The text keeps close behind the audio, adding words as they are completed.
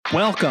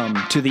Welcome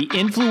to the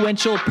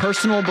Influential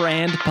Personal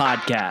Brand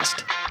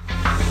Podcast.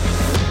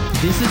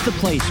 This is the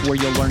place where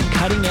you'll learn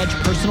cutting-edge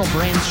personal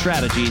brand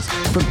strategies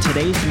from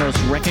today's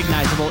most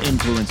recognizable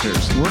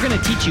influencers. We're going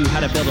to teach you how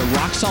to build a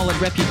rock-solid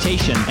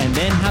reputation and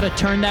then how to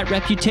turn that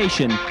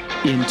reputation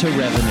into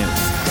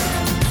revenue.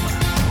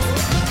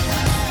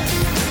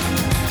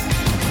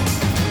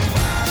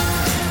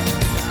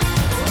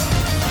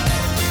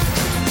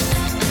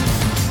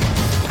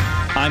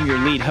 I'm your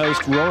lead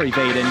host, Rory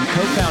Vaden,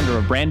 co-founder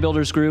of Brand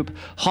Builders Group,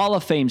 Hall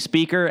of Fame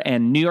speaker,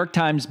 and New York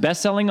Times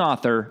bestselling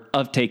author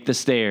of Take the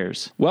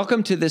Stairs.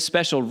 Welcome to this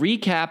special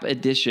recap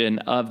edition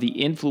of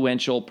the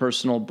Influential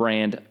Personal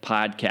Brand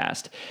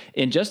Podcast.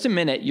 In just a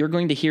minute, you're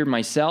going to hear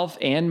myself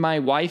and my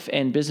wife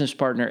and business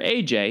partner,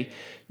 AJ,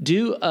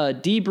 do a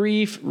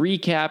debrief,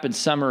 recap, and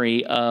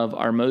summary of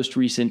our most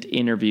recent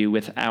interview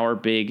with our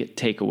big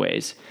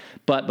takeaways.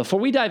 But before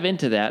we dive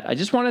into that, I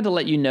just wanted to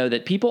let you know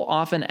that people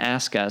often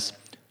ask us,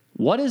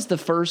 what is the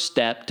first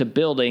step to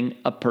building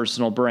a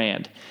personal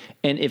brand?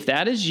 And if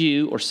that is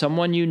you or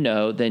someone you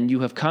know, then you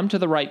have come to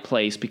the right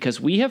place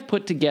because we have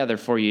put together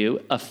for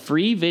you a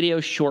free video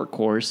short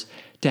course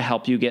to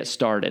help you get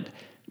started.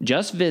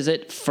 Just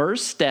visit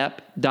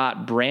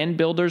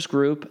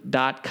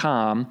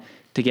firststep.brandbuildersgroup.com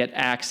to get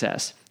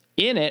access.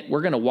 In it,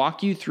 we're going to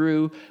walk you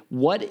through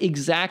what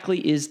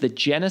exactly is the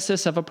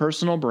genesis of a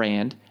personal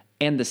brand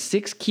and the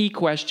 6 key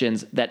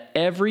questions that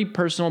every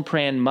personal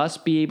brand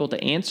must be able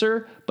to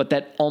answer, but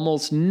that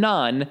almost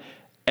none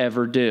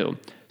ever do.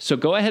 So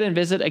go ahead and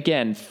visit,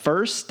 again,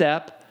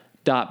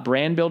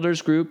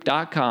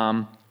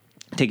 firststep.brandbuildersgroup.com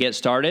to get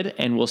started,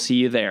 and we'll see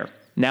you there.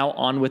 Now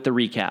on with the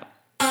recap.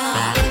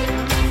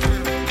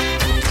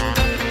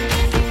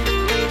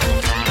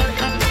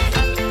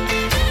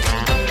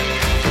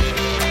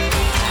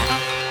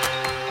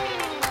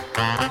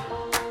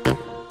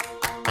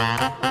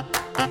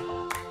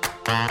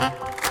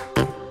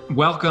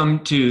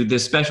 Welcome to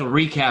this special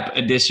recap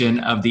edition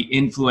of the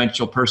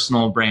Influential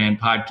Personal Brand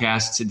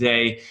Podcast.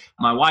 Today,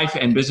 my wife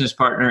and business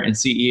partner and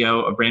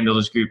CEO of Brand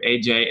Builders Group,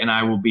 AJ, and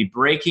I will be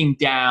breaking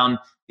down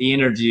the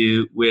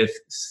interview with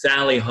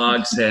Sally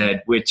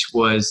Hogshead, which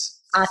was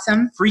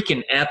awesome,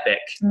 freaking epic.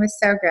 It was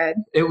so good.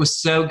 It was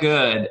so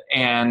good.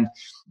 And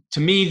to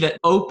me, the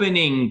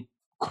opening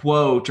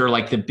quote or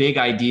like the big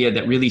idea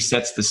that really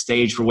sets the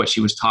stage for what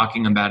she was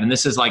talking about, and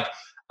this is like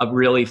a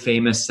really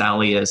famous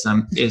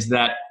Sallyism, is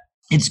that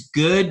it's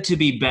good to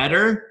be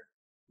better,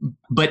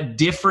 but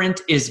different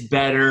is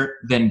better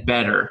than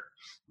better.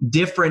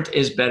 Different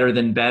is better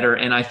than better.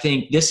 And I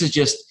think this is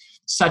just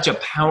such a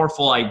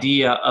powerful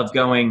idea of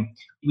going,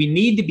 we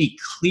need to be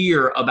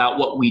clear about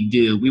what we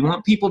do. We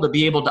want people to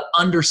be able to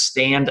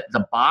understand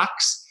the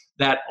box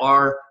that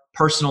our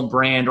personal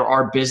brand or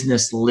our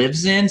business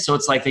lives in. So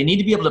it's like they need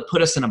to be able to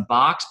put us in a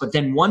box, but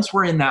then once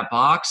we're in that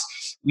box,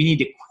 we need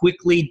to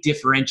quickly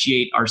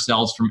differentiate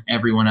ourselves from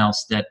everyone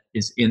else that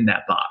is in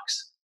that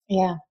box.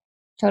 Yeah,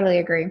 totally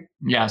agree.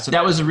 Yeah, so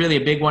that was really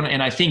a big one.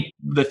 And I think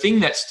the thing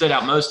that stood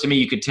out most to me,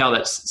 you could tell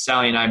that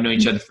Sally and I have known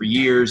each other for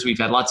years. We've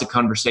had lots of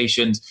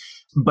conversations,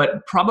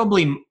 but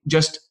probably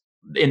just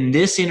in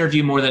this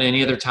interview more than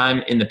any other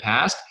time in the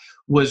past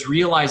was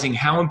realizing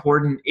how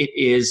important it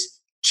is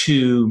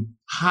to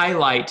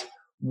highlight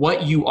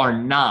what you are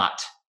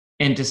not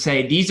and to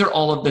say, these are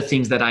all of the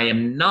things that I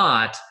am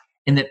not,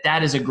 and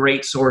that is a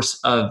great source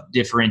of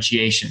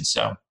differentiation.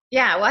 So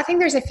yeah, well, I think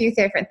there's a few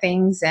different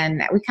things,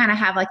 and we kind of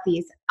have like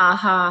these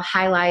aha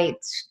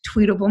highlights,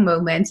 tweetable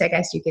moments, I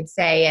guess you could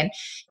say. And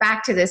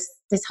back to this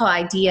whole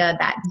idea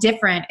that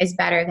different is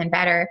better than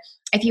better.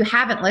 If you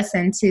haven't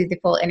listened to the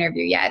full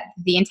interview yet,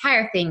 the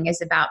entire thing is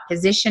about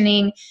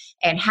positioning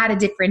and how to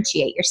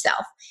differentiate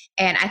yourself.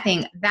 And I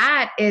think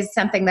that is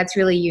something that's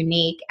really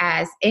unique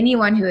as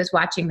anyone who is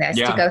watching this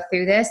to go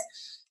through this.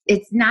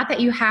 It's not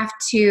that you have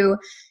to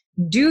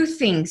do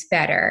things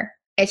better.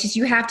 It's just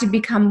you have to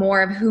become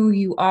more of who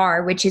you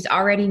are, which is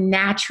already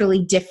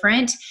naturally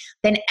different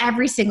than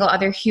every single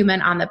other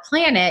human on the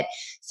planet.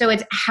 So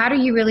it's how do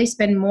you really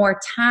spend more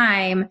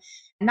time,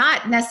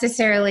 not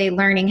necessarily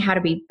learning how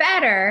to be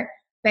better,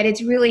 but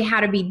it's really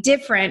how to be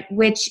different,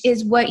 which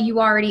is what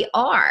you already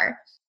are.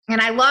 And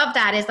I love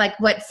that is like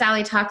what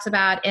Sally talks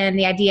about in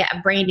the idea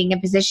of branding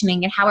and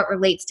positioning and how it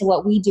relates to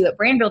what we do at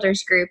Brand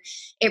Builders Group.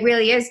 It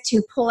really is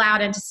to pull out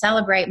and to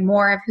celebrate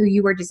more of who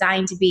you were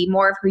designed to be,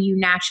 more of who you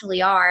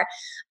naturally are.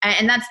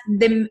 And that's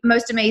the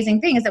most amazing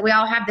thing is that we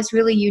all have this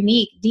really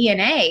unique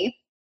DNA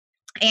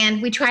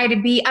and we try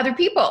to be other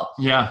people.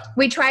 Yeah.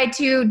 We try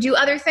to do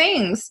other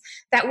things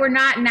that we're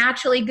not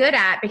naturally good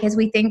at because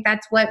we think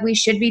that's what we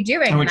should be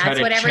doing. And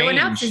that's what everyone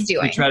else is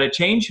doing. We try to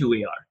change who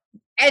we are.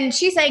 And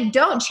she's saying,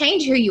 don't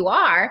change who you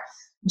are,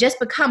 just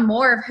become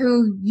more of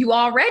who you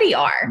already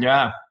are.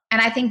 Yeah. And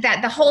I think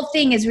that the whole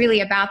thing is really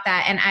about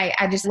that. And I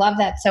just love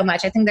that so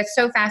much. I think that's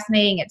so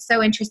fascinating. It's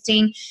so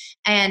interesting.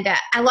 And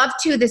I love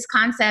too this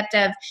concept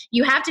of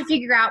you have to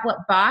figure out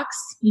what box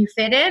you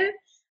fit in,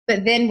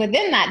 but then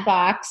within that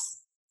box,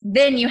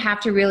 then you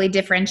have to really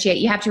differentiate.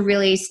 You have to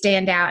really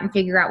stand out and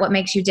figure out what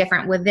makes you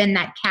different within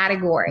that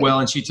category. Well,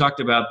 and she talked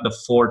about the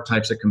 4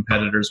 types of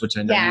competitors, which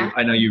I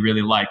know you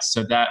really liked.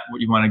 So that,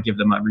 you want to give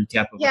them a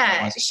recap of what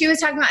that was? She was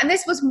talking about, and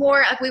this was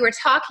more like we were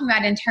talking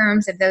about in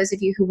terms of those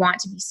of you who want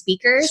to be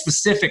speakers.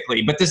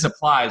 Specifically, but this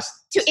applies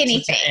to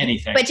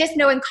anything. But just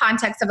know in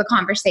context of a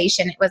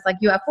conversation, it was like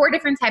you have 4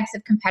 different types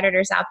of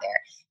competitors out there.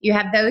 You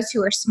have those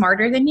who are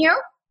smarter than you,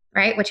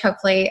 right? Which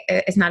hopefully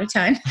is not a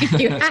ton.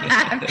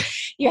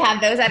 You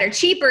have those that are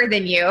cheaper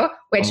than you,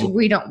 which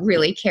we don't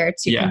really care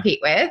to compete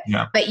with.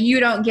 Yeah. But you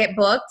don't get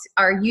booked,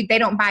 or they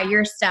don't buy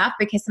your stuff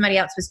because somebody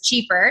else was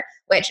cheaper,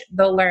 which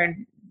they'll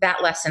learn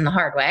that lesson the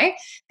hard way.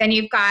 Then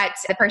you've got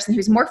the person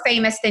who's more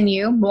famous than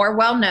you, more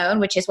well-known,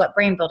 which is what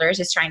Brand Builders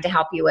is trying to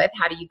help you with.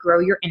 How do you grow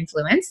your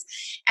influence?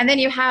 And then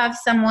you have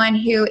someone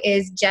who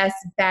is just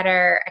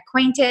better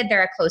acquainted.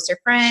 They're a closer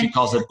friend. She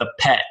calls it the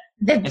pet.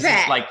 This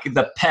is like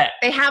the pet.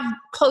 They have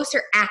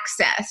closer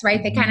access,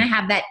 right? They kind of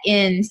have that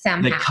in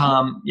somehow. They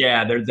come,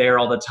 they're there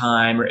all the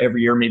time, or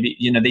every year maybe,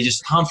 they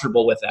just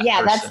comfortable with that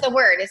person. That's the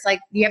word. It's like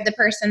you have the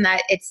person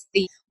that it's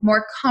the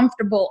more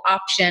comfortable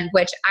option,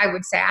 which I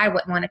would say I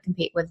wouldn't want to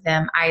compete with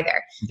them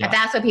either. Yeah. If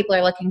that's what people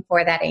are looking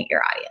for, that ain't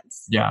your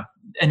audience. Yeah.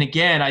 And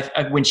again,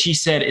 I when she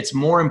said it's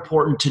more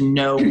important to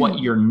know what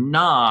you're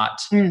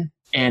not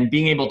and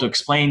being able to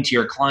explain to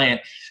your client,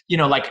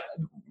 like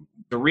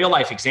the real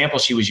life example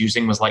she was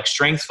using was like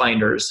strength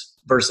finders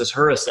versus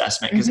her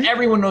assessment. Because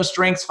everyone knows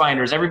strengths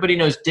finders. Everybody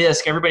knows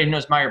DISC. Everybody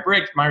knows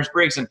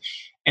Myers-Briggs.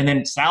 And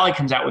then Sally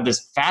comes out with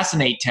this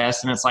Fascinate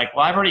test. And it's like,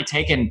 well, I've already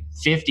taken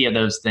 50 of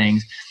those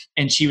things.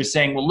 And she was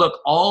saying, well, look,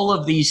 all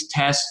of these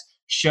tests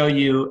show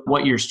you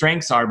what your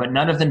strengths are, but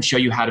none of them show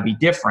you how to be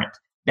different.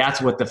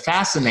 That's what the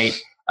Fascinate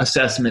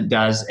assessment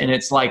does. And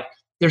it's like,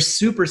 they're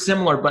super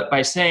similar, but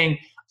by saying,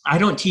 I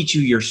don't teach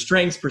you your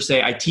strengths per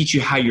se, I teach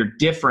you how you're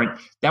different.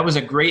 That was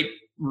a great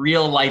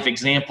real life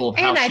example of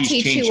how she's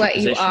changed. And I teach you what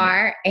you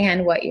are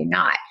and what you're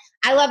not.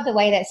 I love the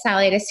way that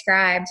Sally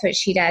describes what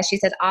she does. She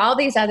says all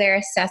these other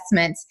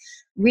assessments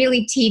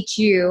really teach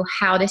you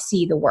how to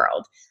see the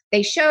world.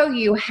 They show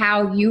you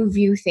how you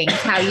view things,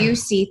 how you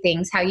see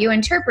things, how you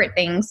interpret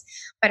things.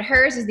 But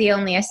hers is the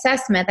only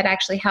assessment that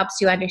actually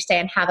helps you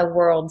understand how the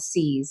world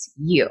sees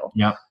you.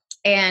 Yep.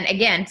 And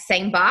again,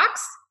 same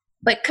box,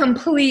 but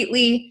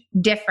completely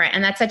different.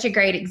 And that's such a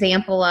great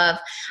example of,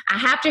 I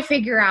have to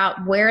figure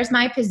out where is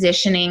my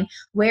positioning,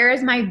 where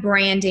is my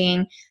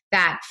branding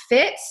that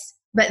fits,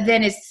 but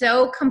then is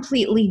so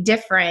completely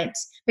different,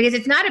 because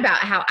it's not about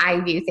how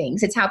I view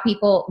things. It's how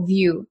people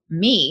view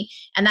me.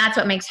 And that's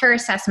what makes her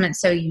assessment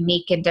so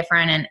unique and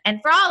different. And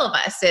for all of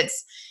us,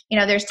 it's,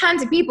 there's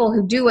tons of people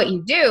who do what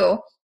you do,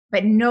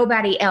 but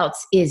nobody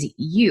else is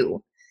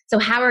you. So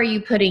how are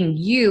you putting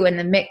you in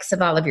the mix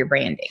of all of your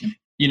branding?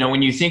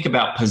 When you think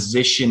about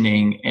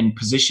positioning and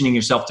positioning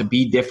yourself to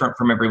be different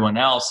from everyone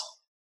else,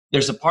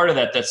 there's a part of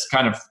that that's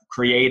kind of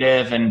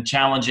creative and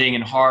challenging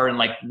and hard, and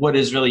like what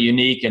is really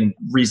unique and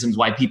reasons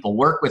why people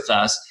work with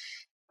us.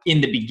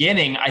 In the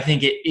beginning, I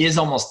think it is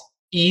almost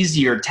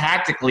easier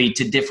tactically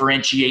to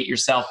differentiate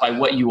yourself by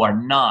what you are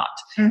not.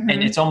 And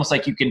it's almost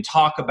like you can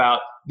talk about,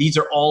 these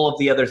are all of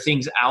the other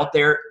things out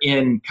there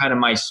in kind of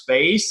my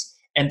space,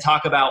 and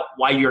talk about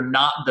why you're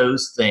not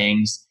those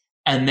things.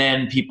 And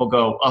then people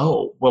go,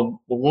 oh,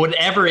 well,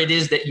 whatever it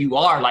is that you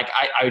are, like,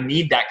 I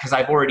need that because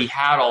I've already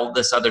had all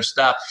this other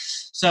stuff.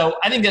 So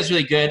I think that's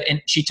really good.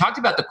 And she talked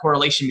about the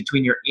correlation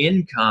between your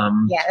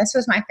income. Yeah, this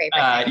was my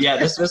favorite.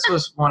 This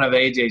was one of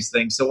AJ's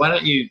things. So why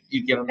don't you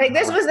give them? Like,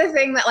 this was the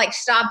thing that like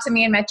stopped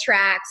me in my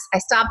tracks. I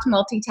stopped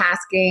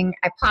multitasking.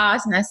 I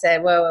paused and I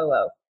said,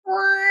 whoa.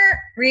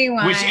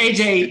 Rewind. Which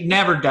AJ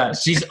never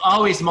does. She's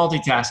always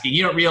multitasking.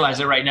 You don't realize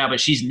it right now,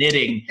 but she's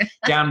knitting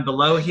down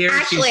below here.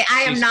 Actually,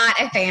 I am not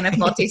a fan of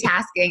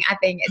multitasking. I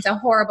think it's a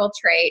horrible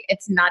trait.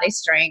 It's not a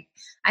strength.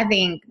 I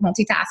think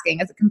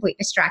multitasking is a complete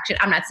distraction.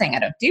 I'm not saying I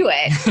don't do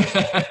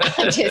it.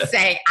 I'm just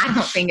saying I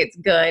don't think it's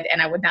good,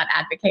 and I would not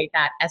advocate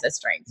that as a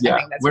strength. Yeah, I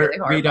think that's really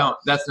horrible. We don't.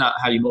 That's not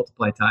how you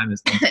multiply time,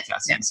 is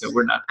multitasking. No. So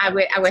we're not. I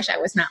wish I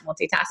was not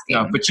multitasking.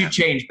 No, but you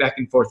change back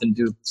and forth and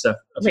do stuff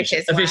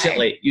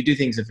efficiently. You do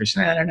things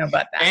efficiently. I don't know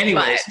about that.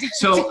 Anyways,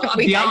 so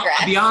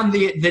beyond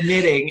the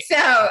knitting.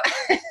 So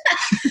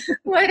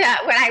what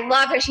I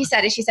love what she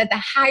said is, she said the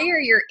higher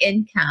your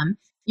income,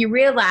 you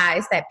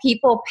realize that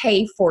people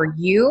pay for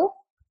you,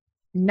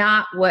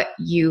 not what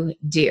you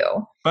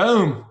do.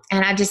 Boom.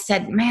 And I just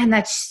said, man,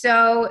 that's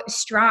so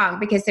strong,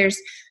 because there's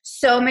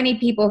so many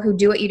people who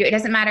do what you do. It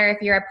doesn't matter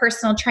if you're a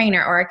personal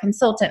trainer or a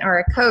consultant or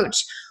a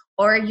coach,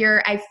 or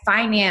you're a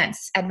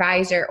finance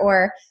advisor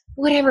or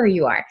whatever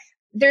you are.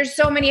 There's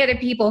so many other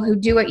people who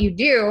do what you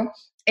do,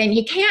 and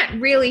you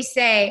can't really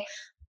say,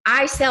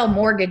 I sell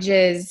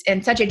mortgages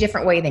in such a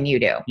different way than you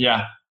do.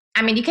 Yeah.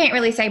 I mean, you can't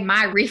really say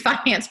my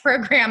refinance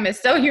program is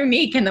so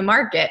unique in the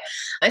market,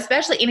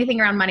 especially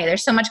anything around money.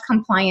 There's so much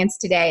compliance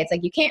today. It's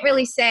like, you can't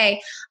really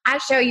say, I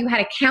show you how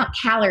to count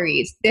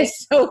calories.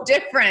 It's so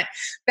different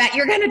that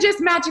you're going to just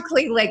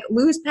magically like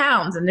lose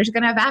pounds and they're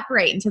going to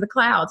evaporate into the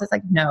clouds. It's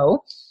like,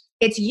 no,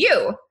 it's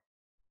you.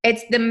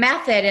 It's the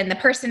method and the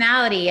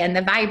personality and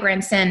the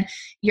vibrance and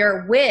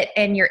your wit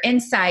and your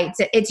insights.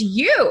 It's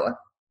you.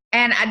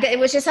 And it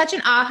was just such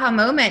an aha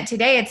moment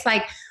today. It's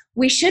like,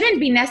 we shouldn't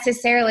be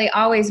necessarily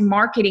always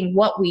marketing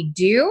what we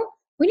do.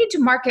 We need to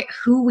market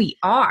who we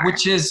are.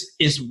 Which is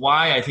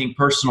why I think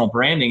personal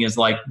branding is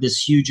like this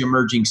huge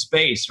emerging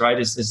space, right?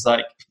 Is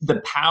like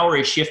the power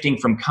is shifting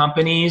from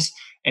companies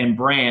and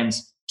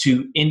brands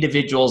to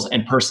individuals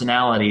and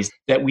personalities,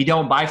 that we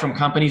don't buy from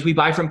companies, we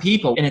buy from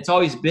people. And it's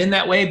always been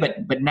that way,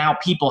 but now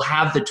people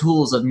have the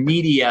tools of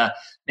media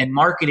and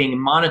marketing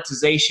and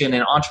monetization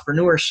and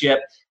entrepreneurship,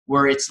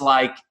 where it's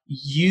like,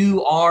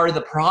 you are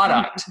the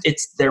product.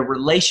 It's their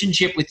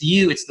relationship with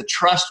you. It's the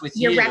trust with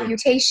your you. Your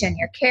reputation,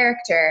 your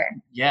character.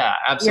 Yeah,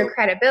 absolutely. Your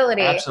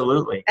credibility.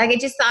 Absolutely. Like,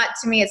 it just thought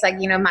to me, it's like,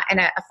 in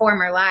a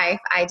former life,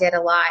 I did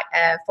a lot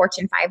of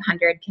Fortune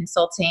 500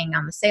 consulting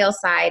on the sales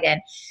side.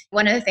 And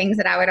one of the things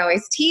that I would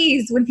always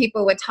tease when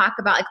people would talk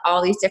about like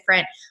all these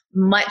different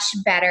much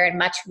better and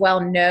much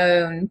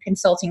well-known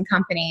consulting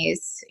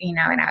companies, and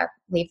I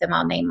leave them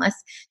all nameless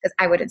because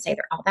I wouldn't say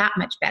they're all that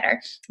much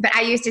better. But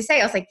I used to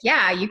say, I was like,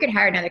 yeah, you could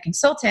hire another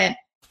consultant.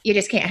 You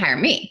just can't hire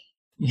me.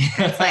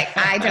 It's like,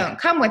 I don't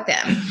come with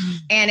them.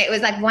 And it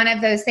was like one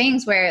of those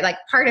things where like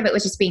part of it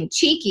was just being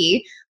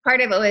cheeky.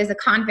 Part of it was the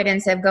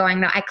confidence of going,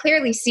 no, I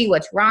clearly see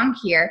what's wrong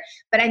here,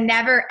 but I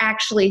never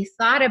actually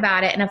thought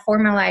about it in a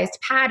formalized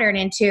pattern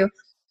into,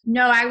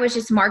 no, I was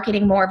just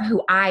marketing more of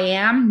who I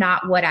am,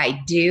 not what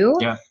I do.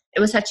 Yeah. It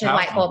was such a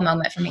light bulb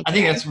moment for me. I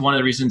think that's one of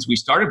the reasons we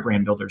started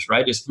Brand Builders,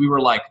 right? Is we were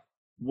like,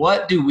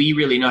 what do we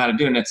really know how to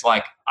do? And it's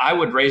like, I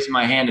would raise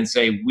my hand and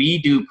say, we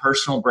do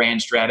personal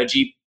brand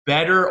strategy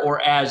better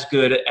or as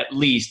good, at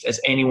least, as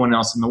anyone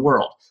else in the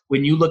world.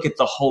 When you look at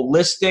the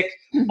holistic,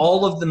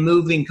 all of the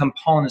moving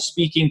components,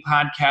 speaking,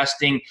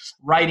 podcasting,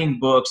 writing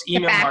books,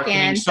 email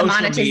marketing,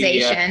 social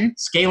media,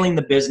 scaling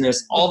the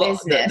business, all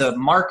the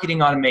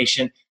marketing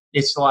automation,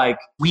 it's like,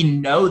 we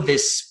know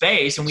this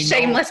space and we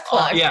shameless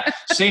plug.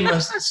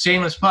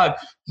 Shameless plug.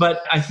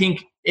 But I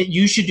think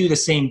you should do the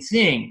same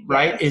thing,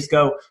 right? Yes. Is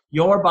go,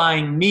 you're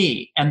buying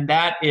me. And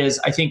that is,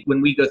 I think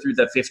when we go through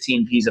the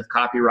 15 P's of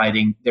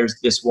copywriting, there's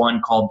this one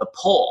called the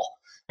pull.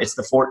 It's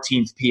the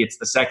 14th P. It's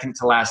the second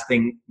to last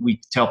thing we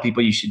tell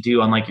people you should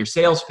do on like your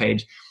sales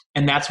page.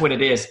 And that's what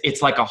it is.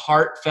 It's like a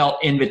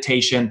heartfelt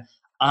invitation.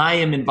 I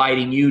am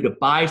inviting you to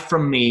buy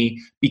from me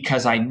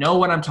because I know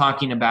what I'm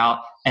talking about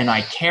and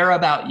I care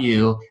about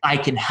you. I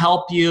can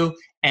help you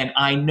and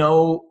I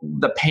know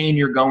the pain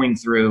you're going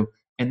through.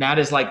 And that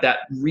is like that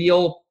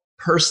real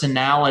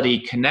personality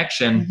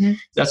connection. Mm-hmm.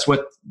 That's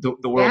what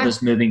the world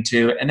is moving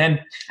to. And then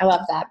I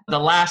love that. The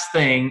last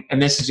thing,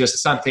 and this is just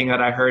something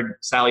that I heard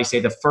Sally say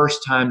the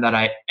first time that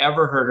I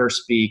ever heard her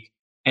speak,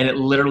 and it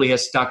literally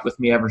has stuck with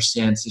me ever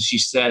since, is she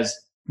says,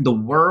 the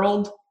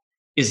world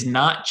is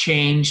not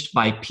changed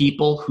by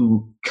people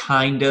who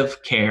kind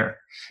of care,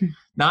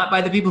 not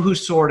by the people who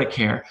sort of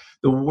care.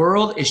 The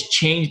world is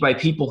changed by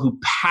people who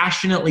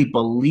passionately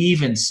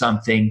believe in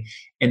something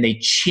and they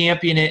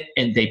champion it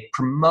and they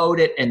promote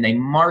it and they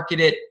market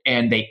it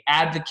and they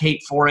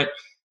advocate for it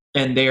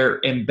and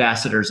they're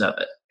ambassadors of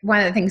it. One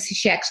of the things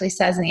she actually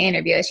says in the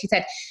interview is she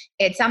said,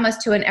 it's almost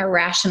to an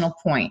irrational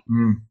point.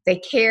 They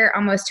care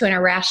almost to an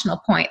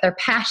irrational point. Their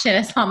passion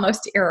is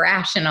almost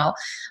irrational.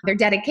 Their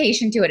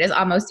dedication to it is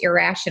almost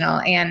irrational.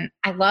 And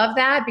I love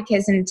that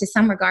because to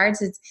some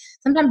regards,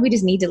 sometimes we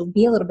just need to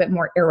be a little bit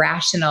more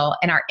irrational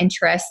in our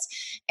interests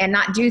and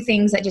not do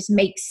things that just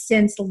make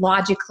sense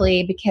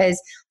logically because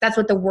that's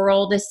what the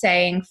world is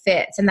saying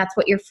fits. And that's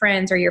what your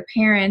friends or your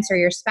parents or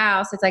your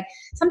spouse, it's like,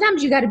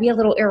 sometimes you got to be a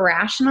little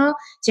irrational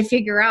to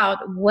figure out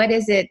what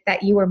is it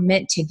that you were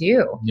meant to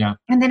do. Yeah.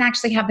 And then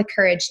actually have the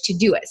courage to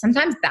do it.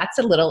 Sometimes that's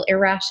a little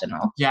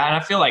irrational. Yeah. And I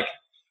feel like,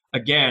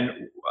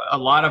 again, a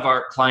lot of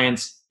our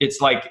clients,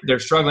 it's like they're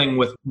struggling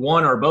with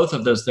one or both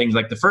of those things.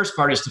 Like the first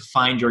part is to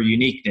find your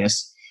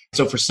uniqueness.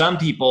 So for some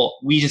people,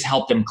 we just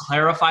help them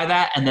clarify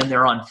that and then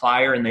they're on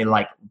fire and they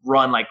like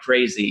run like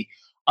crazy.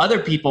 Other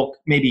people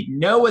maybe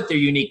know what their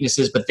uniqueness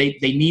is, but they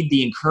need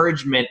the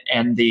encouragement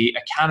and the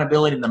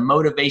accountability and the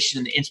motivation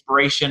and the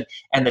inspiration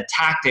and the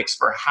tactics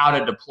for how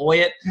to deploy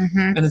it. Mm-hmm.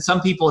 And then some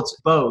people, it's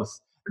both.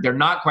 They're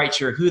not quite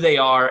sure who they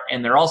are,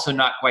 and they're also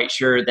not quite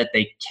sure that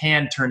they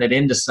can turn it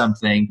into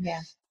something. Yeah.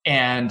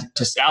 And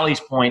to Sally's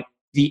point,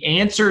 the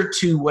answer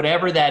to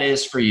whatever that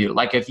is for you,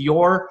 like if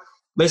you're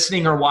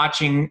listening or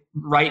watching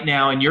right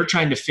now and you're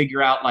trying to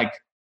figure out like,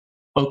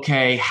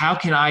 okay, how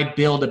can I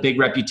build a big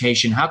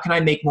reputation? How can I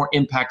make more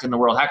impact in the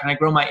world? How can I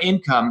grow my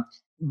income?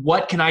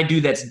 What can I do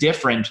that's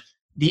different?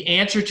 The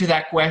answer to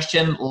that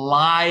question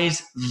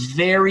lies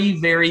very,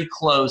 very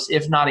close,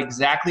 if not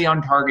exactly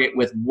on target,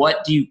 with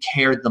what do you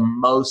care the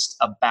most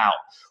about?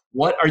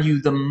 What are you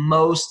the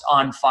most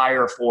on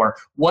fire for?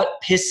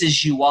 What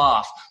pisses you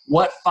off?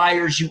 What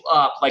fires you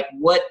up? Like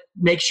what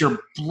makes your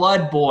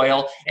blood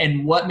boil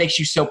and what makes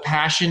you so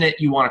passionate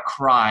you want to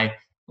cry?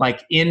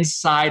 Like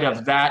inside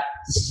of that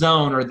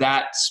zone or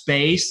that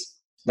space,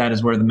 that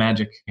is where the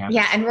magic happens.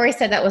 Yeah, and Rory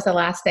said that was the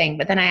last thing,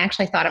 but then I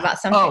actually thought about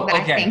something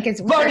I think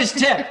is bonus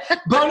tip,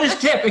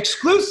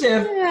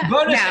 exclusive,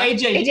 bonus. No,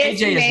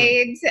 AJ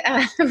made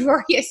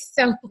Rory is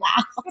so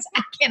loud.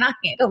 I cannot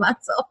handle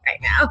myself right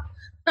now.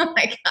 Oh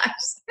my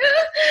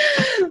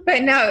gosh.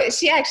 But no,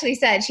 she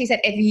said,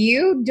 if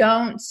you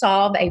don't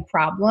solve a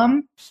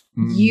problem,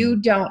 you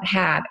don't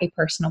have a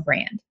personal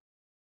brand.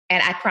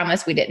 And I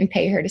promise we didn't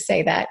pay her to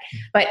say that,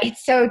 but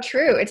it's so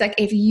true. It's like,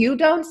 if you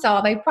don't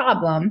solve a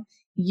problem,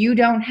 you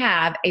don't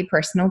have a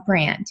personal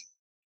brand.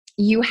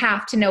 You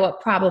have to know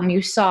what problem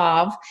you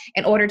solve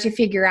in order to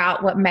figure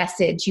out what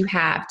message you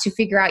have, to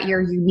figure out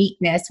your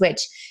uniqueness,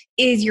 which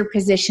is your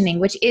positioning,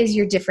 which is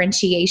your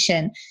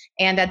differentiation.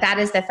 And that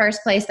is the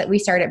first place that we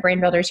start at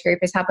Brand Builders Group,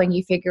 is helping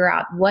you figure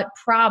out what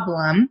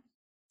problem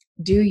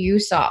do you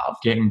solve?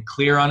 Getting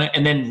clear on it,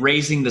 and then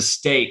raising the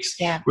stakes.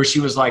 Yeah. Where she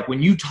was like,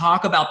 when you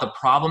talk about the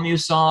problem you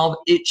solve,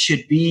 it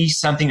should be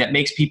something that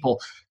makes people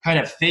kind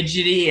of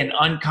fidgety and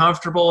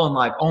uncomfortable and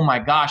like, oh my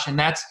gosh. And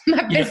that's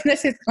my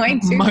business is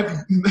going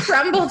to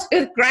crumble to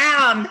the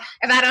ground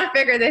if I don't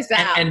figure this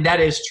out. And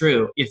that is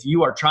true. If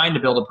you are trying to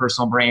build a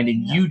personal brand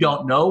and you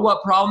don't know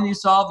what problem you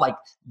solve, like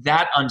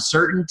that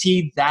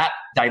uncertainty, that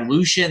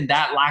dilution,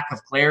 that lack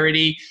of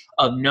clarity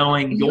of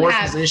knowing your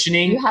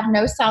positioning. You have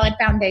no solid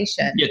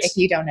foundation if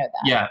you don't know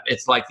that. Yeah.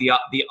 It's like the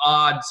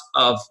odds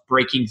of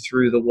breaking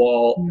through the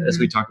wall, as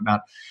we talk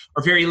about,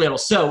 are very little.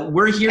 So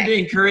we're here to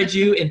encourage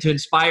you and to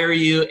inspire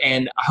you.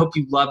 And I hope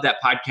you love that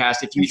podcast.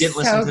 If you didn't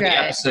listen to the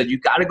episode, you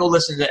got to go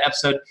listen to the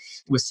episode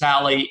with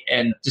Sally,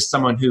 and just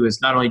someone who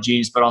is not only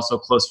genius, but also a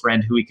close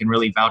friend who we can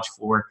really vouch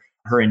for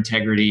her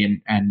integrity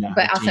and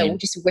but also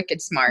just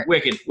wicked smart.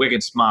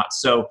 Wicked smart.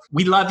 So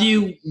we love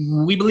you.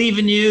 We believe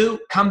in you.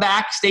 Come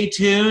back, stay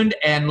tuned,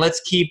 and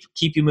let's keep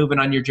you moving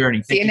on your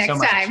journey. Thank you so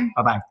much. See you next time.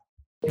 Bye-bye.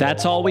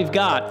 That's all we've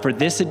got for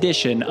this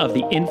edition of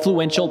the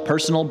Influential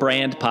Personal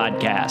Brand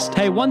Podcast.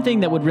 Hey, one thing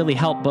that would really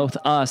help both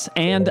us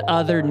and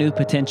other new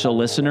potential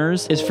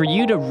listeners is for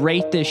you to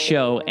rate this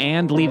show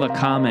and leave a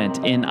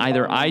comment in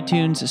either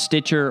iTunes,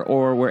 Stitcher,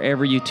 or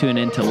wherever you tune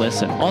in to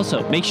listen.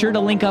 Also, make sure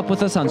to link up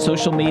with us on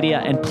social media,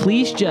 and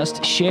please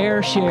just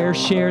share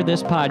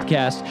this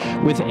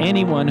podcast with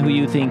anyone who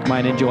you think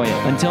might enjoy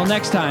it. Until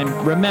next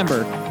time, remember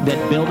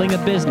that building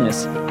a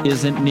business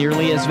isn't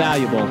nearly as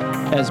valuable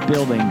as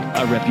building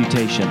a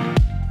reputation.